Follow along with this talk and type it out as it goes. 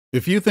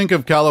If you think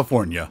of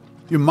California,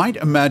 you might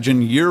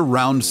imagine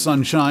year-round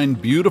sunshine,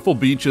 beautiful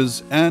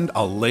beaches, and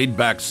a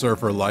laid-back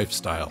surfer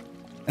lifestyle.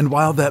 And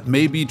while that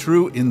may be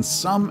true in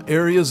some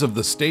areas of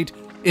the state,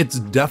 it's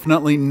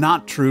definitely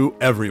not true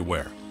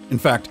everywhere. In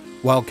fact,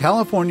 while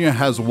California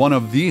has one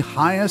of the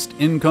highest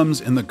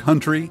incomes in the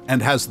country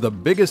and has the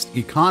biggest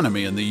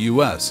economy in the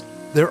US,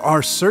 there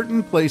are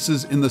certain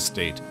places in the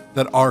state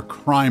that are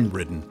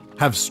crime-ridden,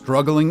 have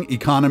struggling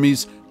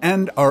economies,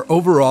 and are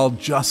overall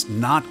just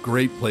not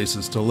great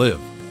places to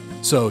live.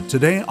 So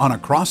today on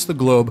Across the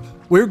Globe,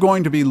 we're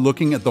going to be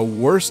looking at the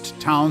worst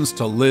towns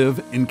to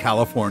live in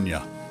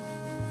California.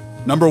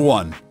 Number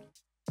 1.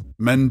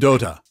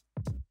 Mendota.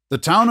 The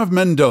town of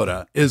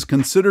Mendota is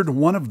considered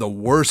one of the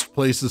worst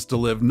places to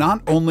live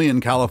not only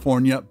in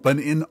California, but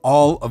in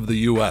all of the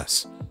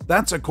US.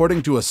 That's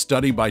according to a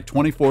study by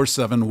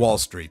 24/7 Wall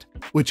Street,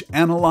 which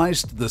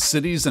analyzed the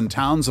cities and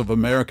towns of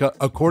America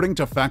according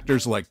to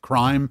factors like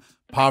crime,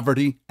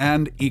 poverty,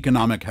 and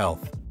economic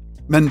health.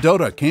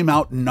 Mendota came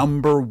out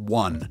number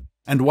 1.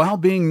 And while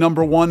being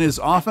number 1 is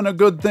often a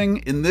good thing,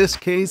 in this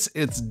case,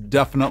 it's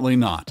definitely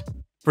not.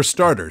 For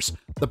starters,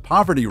 the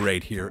poverty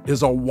rate here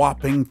is a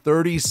whopping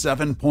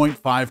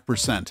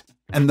 37.5%,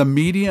 and the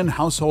median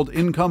household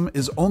income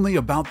is only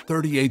about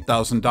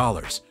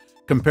 $38,000.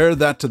 Compare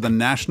that to the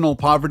national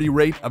poverty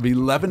rate of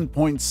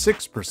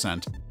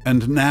 11.6%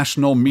 and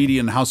national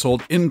median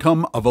household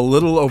income of a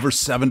little over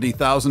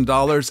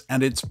 $70,000,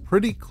 and it's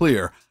pretty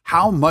clear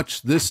how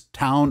much this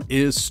town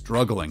is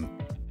struggling.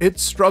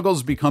 Its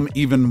struggles become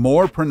even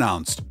more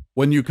pronounced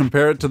when you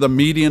compare it to the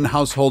median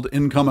household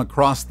income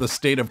across the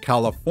state of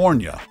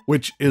California,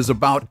 which is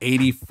about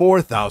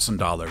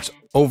 $84,000,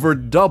 over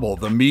double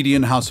the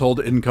median household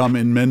income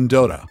in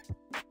Mendota.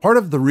 Part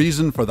of the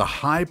reason for the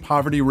high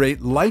poverty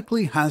rate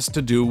likely has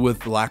to do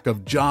with lack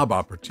of job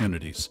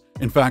opportunities.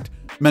 In fact,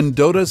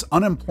 Mendota's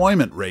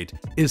unemployment rate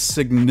is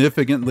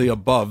significantly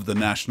above the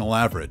national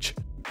average.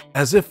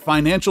 As if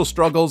financial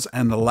struggles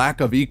and the lack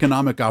of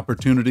economic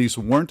opportunities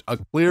weren't a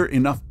clear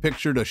enough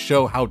picture to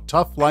show how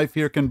tough life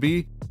here can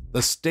be,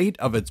 the state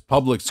of its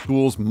public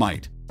schools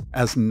might,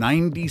 as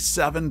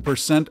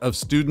 97% of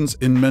students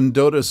in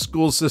Mendota's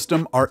school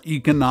system are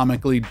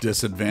economically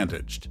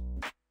disadvantaged.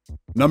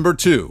 Number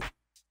 2.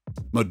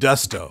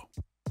 Modesto.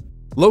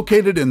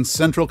 Located in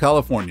Central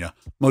California,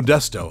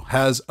 Modesto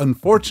has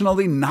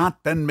unfortunately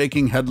not been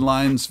making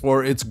headlines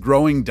for its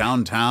growing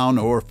downtown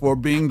or for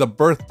being the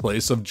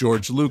birthplace of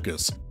George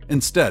Lucas.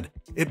 Instead,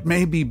 it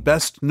may be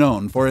best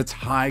known for its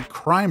high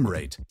crime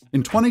rate.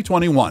 In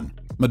 2021,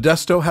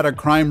 Modesto had a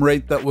crime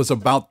rate that was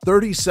about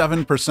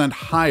 37%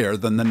 higher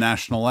than the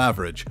national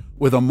average,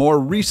 with a more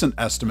recent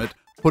estimate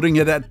putting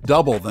it at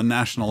double the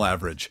national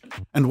average.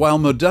 And while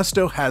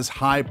Modesto has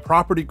high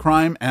property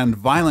crime and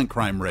violent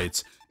crime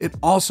rates, it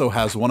also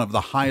has one of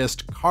the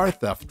highest car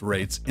theft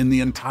rates in the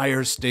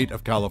entire state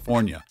of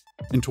California.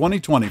 In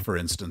 2020, for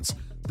instance,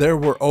 there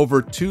were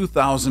over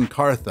 2,000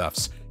 car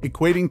thefts,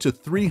 equating to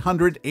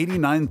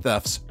 389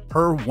 thefts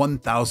per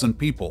 1,000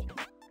 people.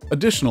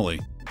 Additionally,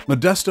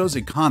 Modesto's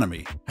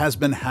economy has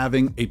been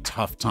having a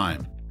tough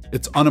time.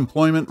 Its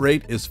unemployment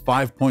rate is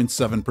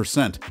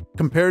 5.7%,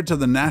 compared to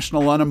the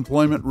national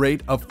unemployment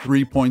rate of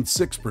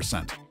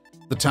 3.6%.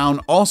 The town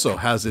also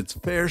has its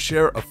fair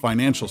share of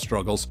financial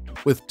struggles,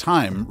 with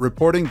Time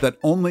reporting that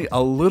only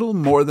a little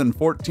more than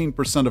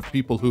 14% of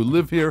people who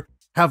live here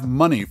have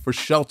money for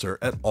shelter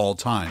at all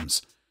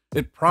times.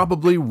 It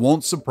probably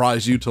won't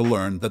surprise you to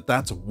learn that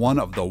that's one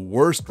of the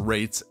worst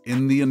rates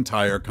in the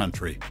entire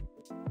country.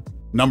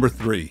 Number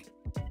 3.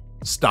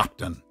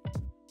 Stockton.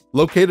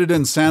 Located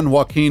in San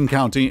Joaquin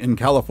County in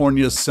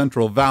California's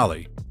Central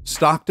Valley,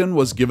 Stockton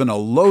was given a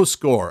low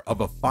score of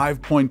a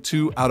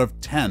 5.2 out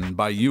of 10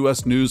 by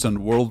U.S. News &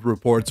 World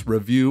Report's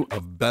review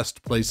of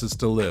best places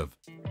to live.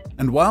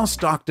 And while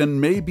Stockton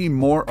may be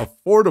more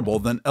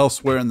affordable than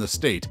elsewhere in the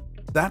state,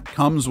 that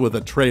comes with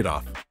a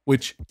trade-off,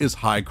 which is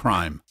high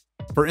crime.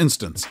 For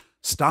instance,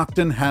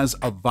 Stockton has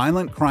a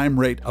violent crime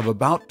rate of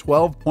about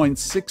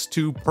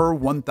 12.62 per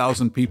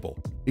 1,000 people,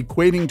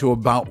 equating to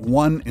about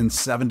 1 in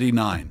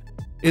 79.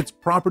 Its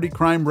property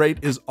crime rate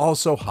is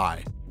also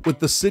high, with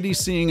the city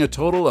seeing a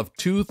total of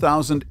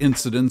 2,000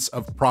 incidents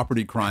of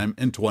property crime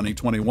in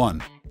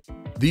 2021.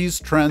 These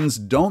trends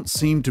don't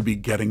seem to be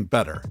getting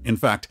better. In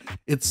fact,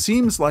 it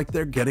seems like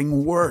they're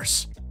getting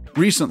worse.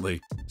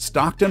 Recently,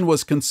 Stockton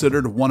was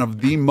considered one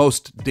of the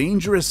most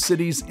dangerous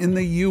cities in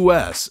the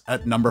US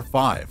at number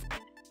 5.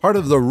 Part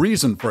of the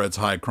reason for its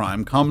high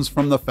crime comes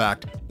from the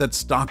fact that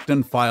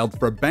Stockton filed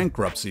for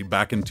bankruptcy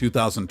back in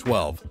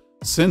 2012.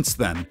 Since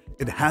then,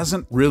 it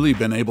hasn't really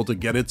been able to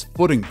get its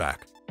footing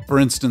back. For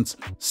instance,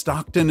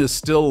 Stockton is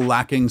still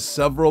lacking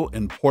several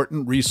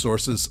important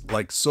resources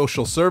like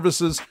social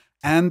services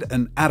and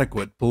an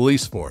adequate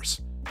police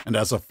force. And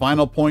as a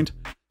final point,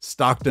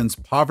 Stockton's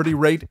poverty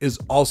rate is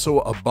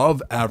also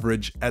above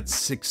average at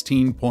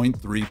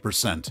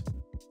 16.3%.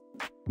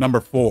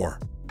 Number 4.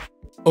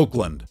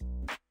 Oakland.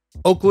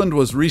 Oakland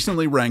was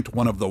recently ranked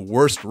one of the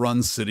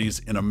worst-run cities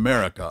in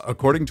America,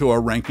 according to a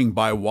ranking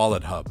by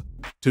WalletHub.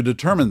 To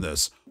determine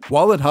this,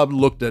 Wallet Hub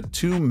looked at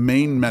two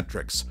main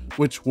metrics,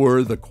 which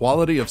were the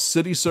quality of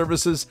city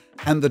services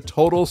and the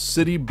total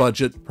city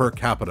budget per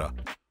capita.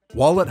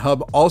 Wallet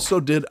Hub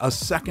also did a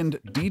second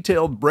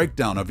detailed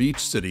breakdown of each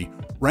city,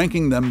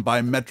 ranking them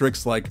by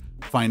metrics like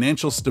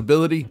financial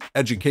stability,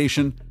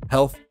 education,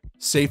 health,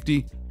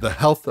 safety, the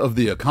health of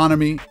the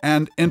economy,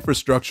 and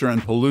infrastructure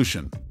and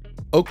pollution.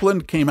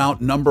 Oakland came out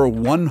number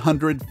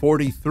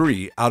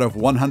 143 out of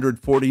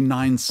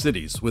 149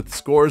 cities, with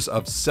scores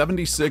of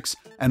 76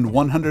 and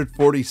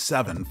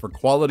 147 for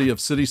quality of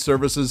city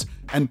services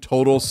and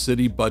total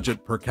city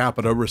budget per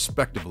capita,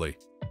 respectively.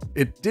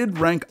 It did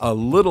rank a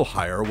little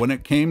higher when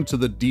it came to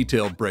the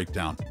detailed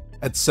breakdown,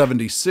 at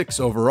 76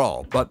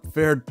 overall, but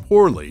fared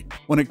poorly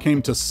when it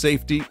came to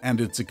safety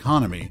and its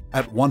economy,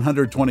 at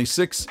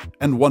 126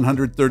 and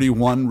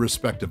 131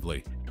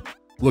 respectively.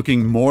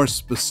 Looking more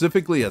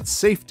specifically at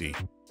safety,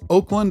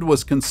 Oakland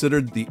was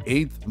considered the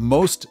 8th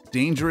most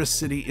dangerous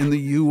city in the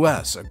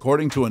US,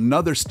 according to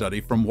another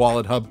study from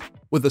Wallet Hub,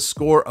 with a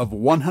score of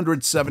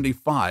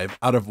 175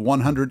 out of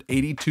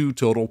 182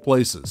 total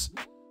places.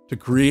 To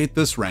create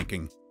this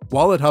ranking,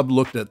 Wallet Hub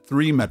looked at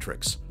three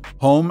metrics: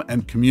 home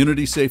and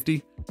community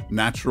safety,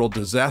 natural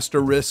disaster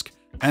risk,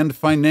 and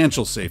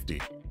financial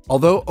safety.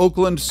 Although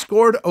Oakland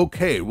scored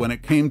okay when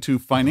it came to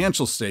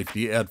financial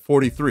safety at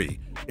 43,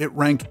 it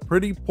ranked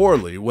pretty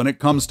poorly when it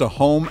comes to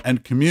home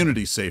and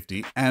community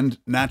safety and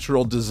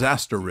natural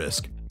disaster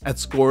risk, at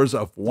scores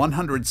of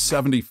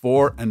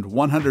 174 and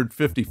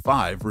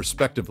 155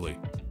 respectively.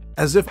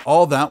 As if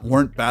all that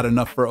weren't bad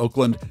enough for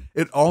Oakland,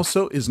 it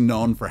also is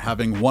known for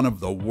having one of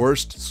the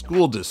worst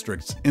school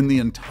districts in the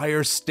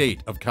entire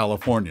state of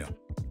California.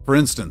 For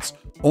instance,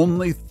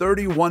 only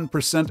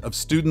 31% of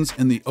students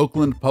in the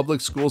Oakland public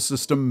school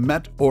system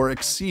met or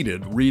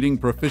exceeded reading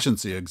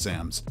proficiency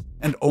exams,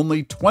 and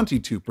only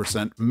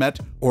 22% met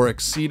or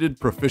exceeded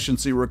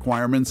proficiency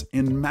requirements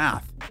in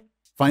math.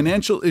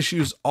 Financial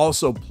issues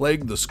also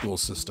plagued the school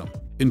system.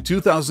 In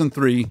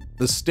 2003,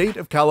 the state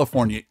of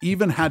California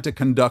even had to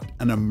conduct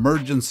an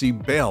emergency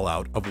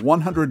bailout of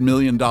 $100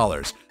 million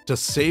to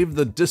save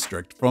the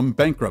district from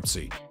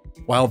bankruptcy.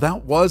 While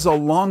that was a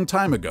long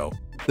time ago,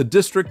 the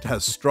district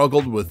has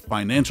struggled with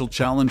financial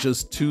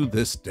challenges to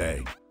this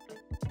day.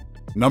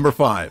 Number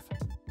 5.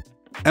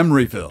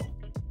 Emeryville.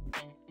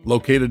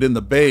 Located in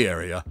the Bay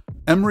Area,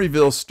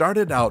 Emeryville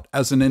started out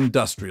as an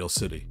industrial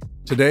city.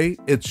 Today,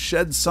 it's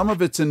shed some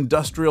of its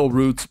industrial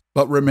roots,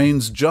 but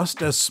remains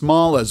just as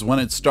small as when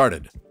it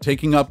started,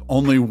 taking up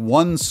only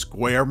 1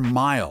 square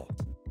mile.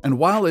 And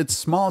while its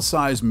small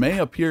size may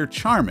appear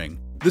charming,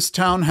 this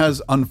town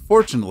has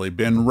unfortunately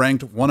been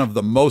ranked one of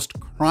the most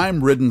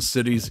crime-ridden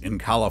cities in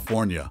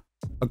California.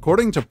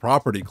 According to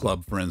Property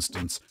Club, for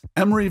instance,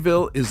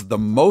 Emeryville is the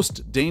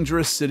most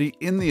dangerous city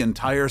in the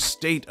entire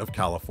state of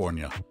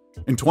California.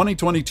 In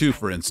 2022,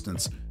 for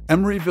instance,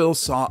 Emeryville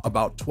saw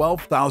about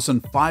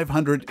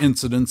 12,500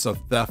 incidents of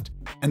theft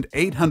and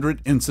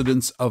 800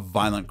 incidents of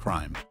violent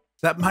crime.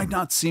 That might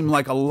not seem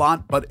like a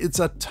lot, but it's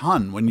a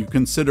ton when you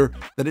consider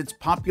that its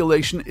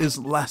population is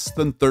less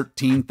than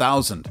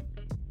 13,000.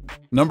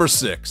 Number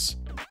 6.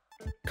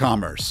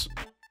 Commerce.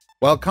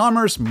 While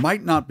Commerce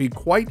might not be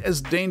quite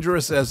as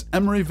dangerous as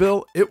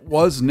Emeryville, it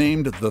was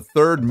named the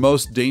 3rd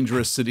most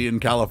dangerous city in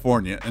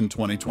California in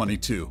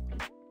 2022.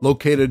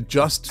 Located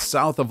just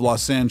south of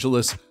Los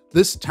Angeles,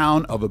 this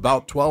town of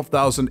about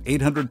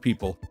 12,800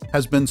 people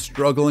has been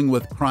struggling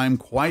with crime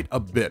quite a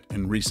bit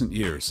in recent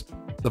years.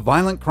 The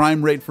violent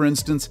crime rate, for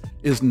instance,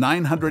 is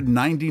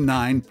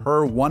 999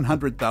 per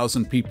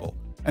 100,000 people,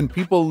 and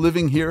people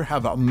living here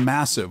have a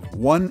massive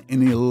 1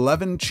 in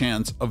 11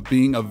 chance of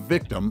being a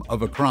victim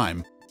of a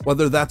crime,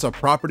 whether that's a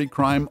property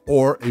crime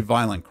or a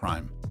violent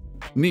crime.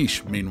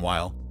 Niche,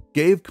 meanwhile,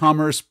 gave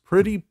Commerce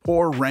pretty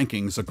poor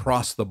rankings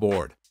across the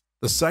board.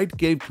 The site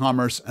gave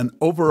Commerce an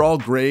overall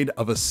grade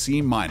of a C-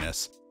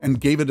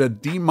 and gave it a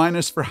D-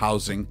 for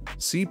housing,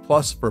 C+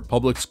 for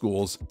public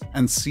schools,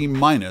 and C-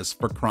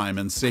 for crime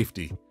and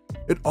safety.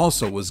 It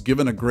also was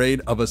given a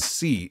grade of a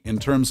C in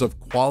terms of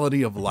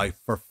quality of life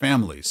for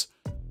families.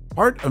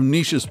 Part of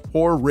Niche's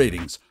poor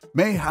ratings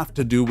may have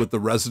to do with the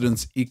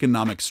residents'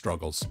 economic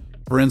struggles.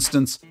 For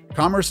instance,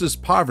 Commerce's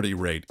poverty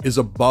rate is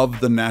above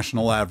the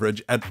national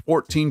average at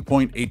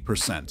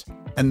 14.8%,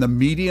 and the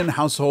median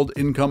household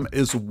income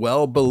is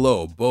well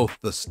below both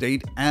the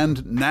state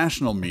and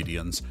national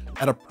medians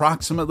at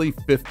approximately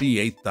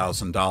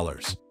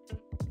 $58,000.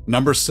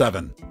 Number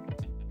 7.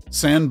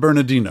 San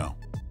Bernardino.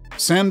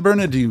 San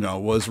Bernardino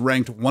was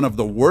ranked one of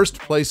the worst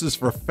places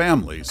for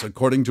families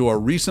according to a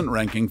recent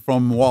ranking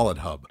from Wallet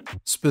Hub.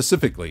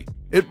 Specifically,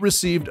 it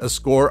received a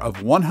score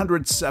of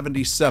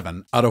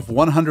 177 out of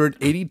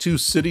 182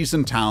 cities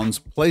and towns,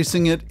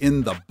 placing it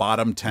in the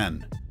bottom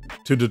 10.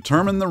 To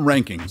determine the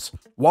rankings,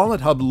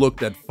 Wallet Hub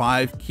looked at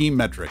 5 key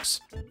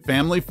metrics: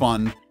 family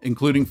fun,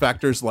 including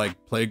factors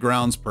like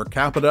playgrounds per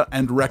capita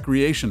and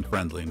recreation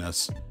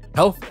friendliness;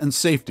 health and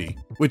safety,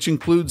 which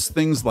includes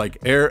things like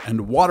air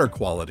and water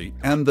quality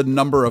and the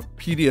number of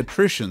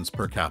pediatricians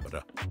per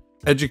capita;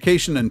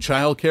 education and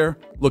childcare,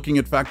 looking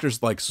at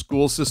factors like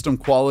school system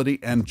quality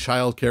and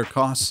childcare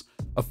costs;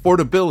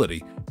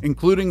 affordability,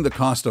 including the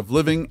cost of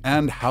living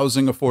and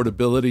housing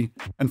affordability,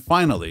 and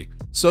finally,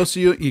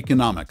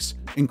 socioeconomics,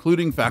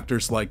 including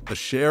factors like the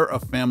share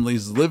of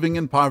families living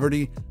in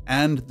poverty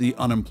and the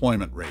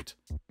unemployment rate.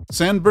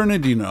 San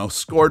Bernardino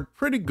scored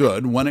pretty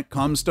good when it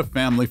comes to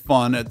family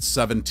fun at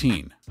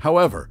 17.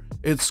 However,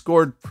 it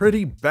scored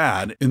pretty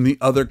bad in the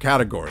other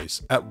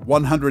categories at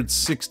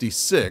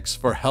 166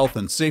 for health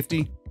and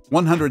safety,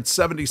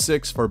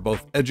 176 for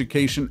both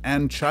education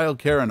and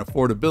childcare and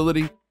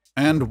affordability,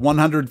 and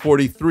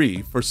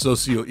 143 for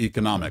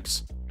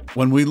socioeconomics.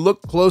 When we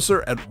look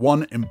closer at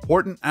one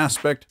important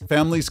aspect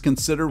families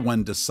consider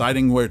when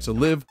deciding where to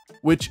live,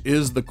 which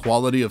is the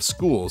quality of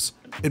schools,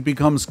 it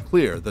becomes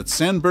clear that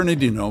San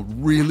Bernardino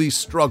really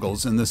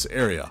struggles in this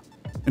area.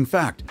 In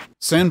fact,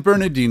 San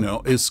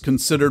Bernardino is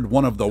considered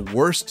one of the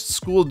worst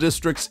school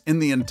districts in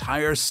the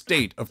entire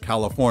state of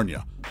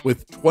California,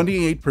 with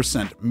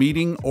 28%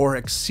 meeting or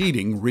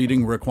exceeding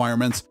reading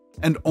requirements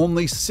and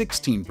only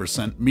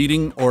 16%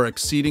 meeting or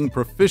exceeding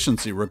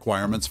proficiency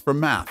requirements for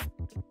math.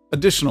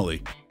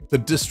 Additionally, the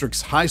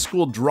district's high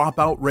school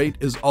dropout rate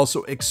is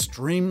also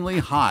extremely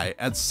high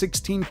at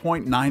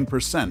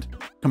 16.9%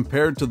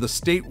 compared to the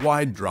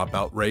statewide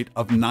dropout rate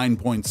of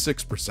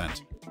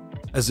 9.6%.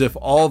 As if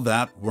all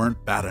that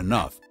weren't bad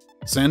enough,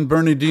 San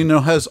Bernardino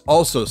has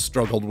also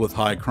struggled with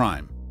high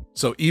crime.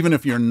 So even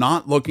if you're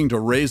not looking to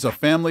raise a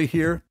family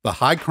here, the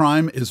high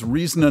crime is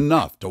reason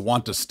enough to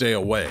want to stay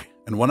away.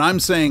 And when I'm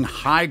saying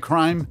high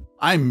crime,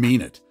 I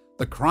mean it.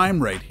 The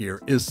crime rate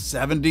here is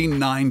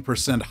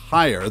 79%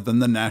 higher than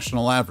the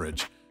national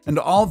average. And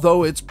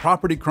although its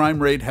property crime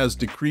rate has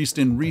decreased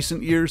in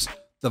recent years,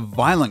 the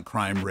violent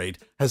crime rate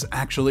has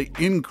actually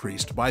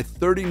increased by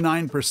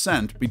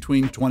 39%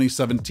 between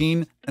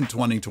 2017 and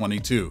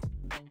 2022.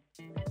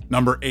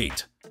 Number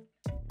 8.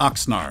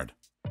 Oxnard.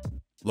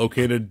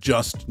 Located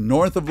just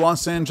north of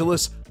Los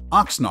Angeles,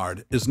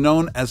 Oxnard is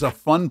known as a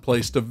fun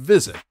place to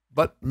visit,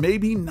 but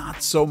maybe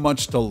not so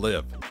much to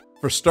live.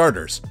 For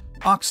starters,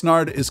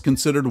 Oxnard is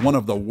considered one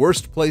of the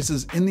worst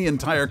places in the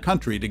entire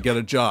country to get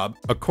a job,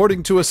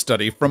 according to a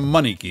study from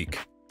MoneyGeek.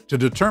 To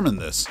determine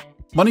this,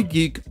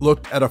 MoneyGeek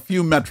looked at a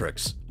few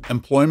metrics: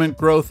 employment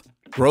growth,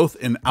 growth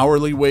in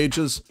hourly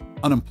wages,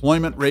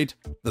 unemployment rate,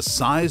 the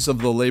size of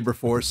the labor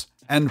force,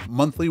 and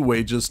monthly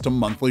wages to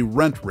monthly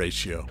rent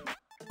ratio.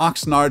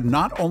 Oxnard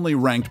not only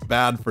ranked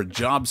bad for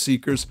job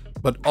seekers,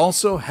 but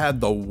also had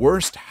the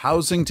worst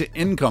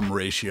housing-to-income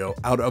ratio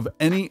out of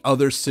any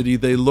other city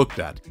they looked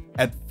at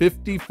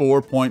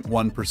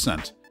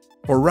 54.1%.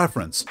 For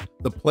reference,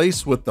 the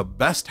place with the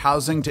best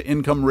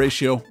housing-to-income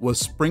ratio was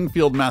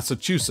Springfield,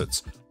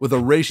 Massachusetts, with a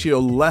ratio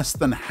less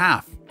than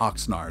half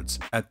Oxnard's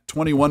at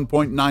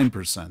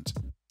 21.9%.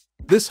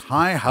 This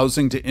high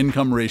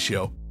housing-to-income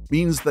ratio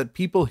means that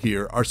people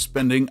here are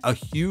spending a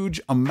huge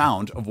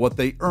amount of what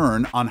they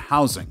earn on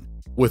housing,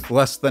 with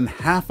less than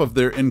half of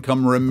their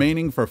income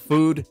remaining for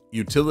food,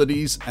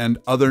 utilities, and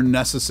other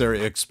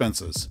necessary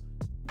expenses.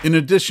 In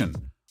addition,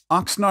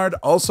 Oxnard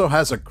also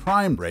has a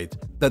crime rate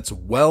that's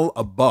well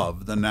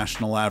above the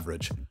national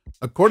average.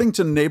 According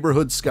to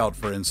Neighborhood Scout,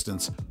 for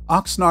instance,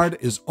 Oxnard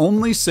is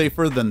only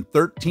safer than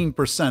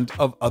 13%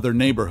 of other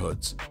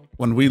neighborhoods.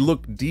 When we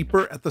look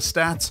deeper at the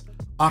stats,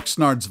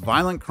 Oxnard's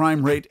violent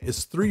crime rate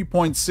is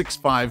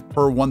 3.65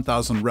 per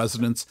 1,000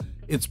 residents,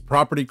 its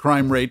property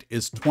crime rate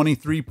is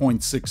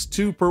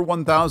 23.62 per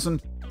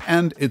 1,000,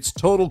 and its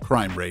total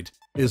crime rate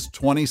is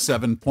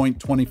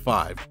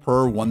 27.25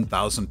 per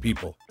 1,000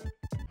 people.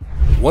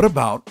 What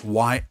about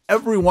why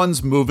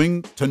everyone's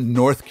moving to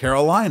North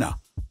Carolina?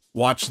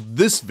 Watch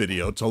this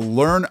video to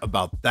learn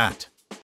about that.